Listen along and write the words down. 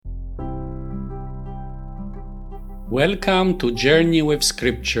Welcome to Journey with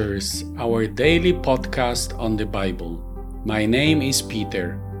Scriptures, our daily podcast on the Bible. My name is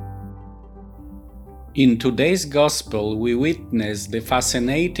Peter. In today's Gospel, we witness the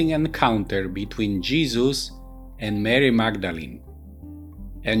fascinating encounter between Jesus and Mary Magdalene.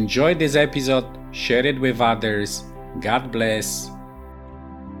 Enjoy this episode, share it with others. God bless.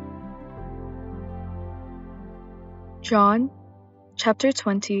 John chapter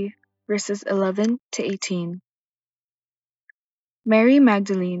 20, verses 11 to 18. Mary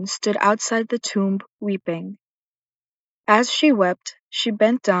Magdalene stood outside the tomb weeping. As she wept, she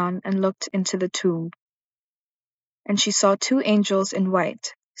bent down and looked into the tomb. And she saw two angels in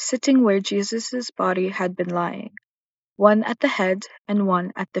white, sitting where Jesus' body had been lying, one at the head and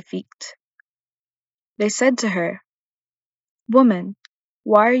one at the feet. They said to her, "Woman,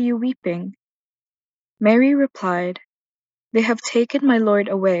 why are you weeping?" Mary replied, "They have taken my Lord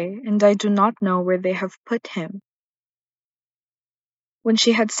away, and I do not know where they have put him." When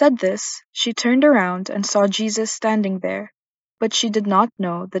she had said this, she turned around and saw Jesus standing there, but she did not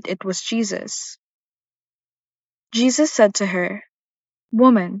know that it was Jesus. Jesus said to her,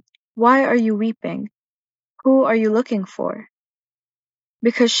 "Woman, why are you weeping? Who are you looking for?"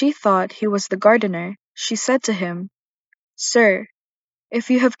 Because she thought he was the gardener, she said to him, "Sir,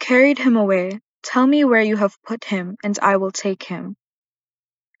 if you have carried him away, tell me where you have put him, and I will take him."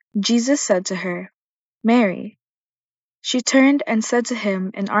 Jesus said to her, "Mary." She turned and said to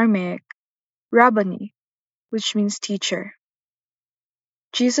him in Aramaic, "Rabboni," which means teacher.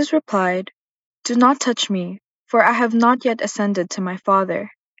 Jesus replied, "Do not touch me, for I have not yet ascended to my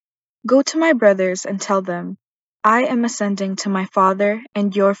Father. Go to my brothers and tell them, I am ascending to my Father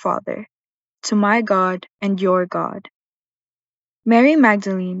and your Father, to my God and your God." Mary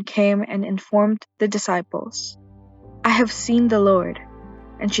Magdalene came and informed the disciples, "I have seen the Lord,"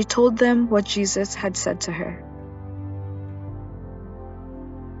 and she told them what Jesus had said to her.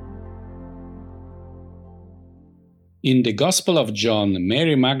 In the Gospel of John,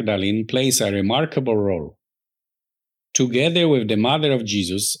 Mary Magdalene plays a remarkable role. Together with the mother of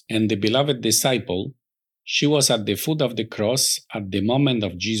Jesus and the beloved disciple, she was at the foot of the cross at the moment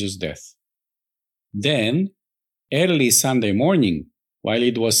of Jesus' death. Then, early Sunday morning, while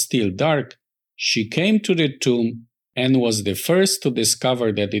it was still dark, she came to the tomb and was the first to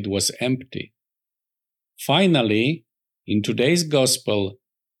discover that it was empty. Finally, in today's Gospel,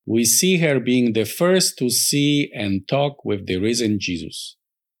 we see her being the first to see and talk with the risen Jesus.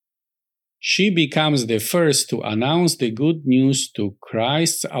 She becomes the first to announce the good news to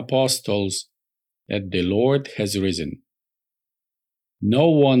Christ's apostles that the Lord has risen.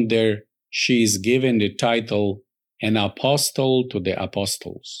 No wonder she is given the title an apostle to the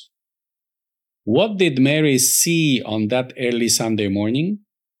apostles. What did Mary see on that early Sunday morning?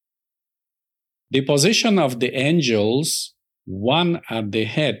 The position of the angels, one at the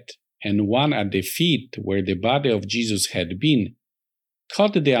head and one at the feet where the body of Jesus had been,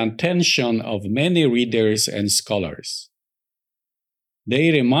 caught the attention of many readers and scholars.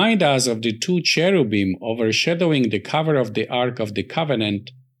 They remind us of the two cherubim overshadowing the cover of the Ark of the Covenant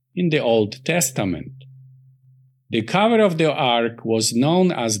in the Old Testament. The cover of the Ark was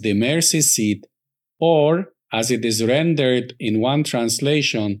known as the mercy seat, or, as it is rendered in one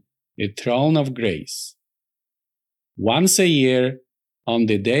translation, the throne of grace. Once a year, on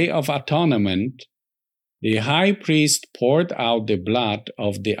the Day of Atonement, the high priest poured out the blood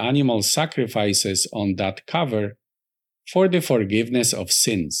of the animal sacrifices on that cover for the forgiveness of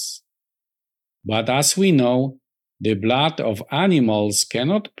sins. But as we know, the blood of animals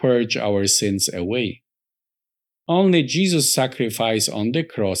cannot purge our sins away. Only Jesus' sacrifice on the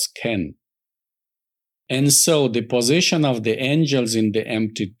cross can. And so the position of the angels in the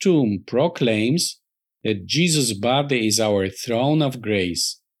empty tomb proclaims that Jesus' body is our throne of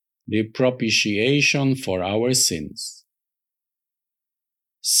grace, the propitiation for our sins.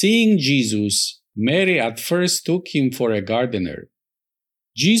 Seeing Jesus, Mary at first took him for a gardener.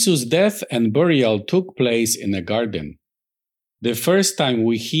 Jesus' death and burial took place in a garden. The first time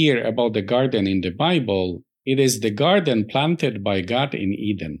we hear about the garden in the Bible, it is the garden planted by God in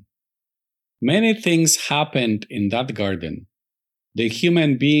Eden. Many things happened in that garden. The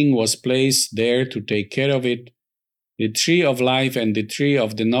human being was placed there to take care of it. The tree of life and the tree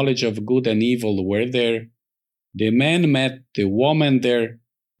of the knowledge of good and evil were there. The man met the woman there,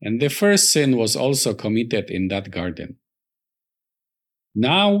 and the first sin was also committed in that garden.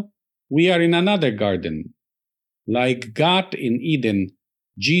 Now we are in another garden. Like God in Eden,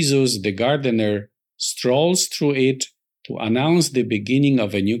 Jesus, the gardener, strolls through it to announce the beginning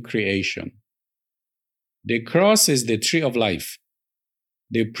of a new creation. The cross is the tree of life.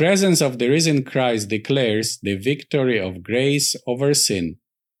 The presence of the risen Christ declares the victory of grace over sin,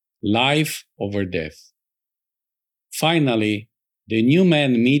 life over death. Finally, the new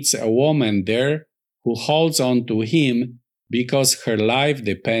man meets a woman there who holds on to him because her life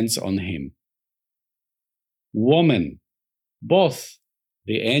depends on him. Woman, both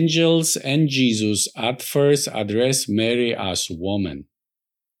the angels and Jesus at first address Mary as woman.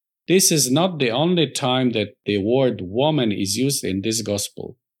 This is not the only time that the word woman is used in this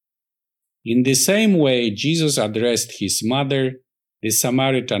gospel. In the same way, Jesus addressed his mother, the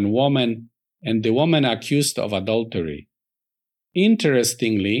Samaritan woman, and the woman accused of adultery.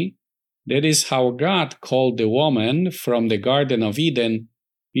 Interestingly, that is how God called the woman from the Garden of Eden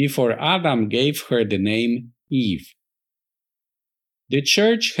before Adam gave her the name Eve. The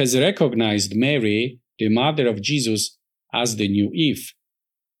Church has recognized Mary, the mother of Jesus, as the new Eve.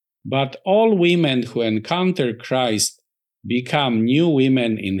 But all women who encounter Christ become new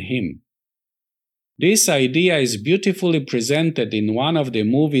women in Him. This idea is beautifully presented in one of the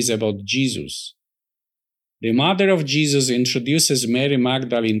movies about Jesus. The mother of Jesus introduces Mary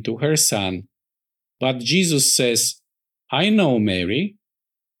Magdalene to her son, but Jesus says, "I know Mary."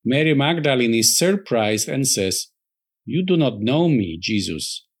 Mary Magdalene is surprised and says, "You do not know me,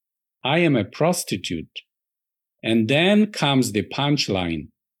 Jesus. I am a prostitute." And then comes the punchline.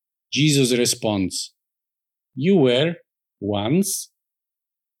 Jesus responds, "You were once."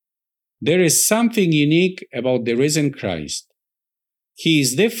 There is something unique about the risen Christ. He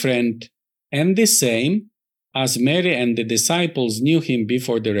is different and the same as Mary and the disciples knew him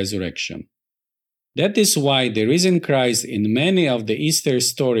before the resurrection. That is why the risen Christ in many of the Easter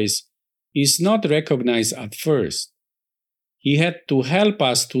stories is not recognized at first. He had to help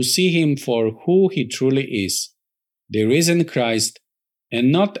us to see him for who he truly is, the risen Christ, and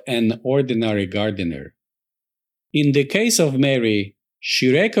not an ordinary gardener. In the case of Mary,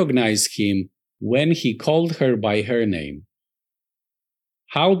 she recognized him when he called her by her name.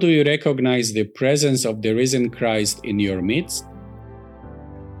 How do you recognize the presence of the risen Christ in your midst?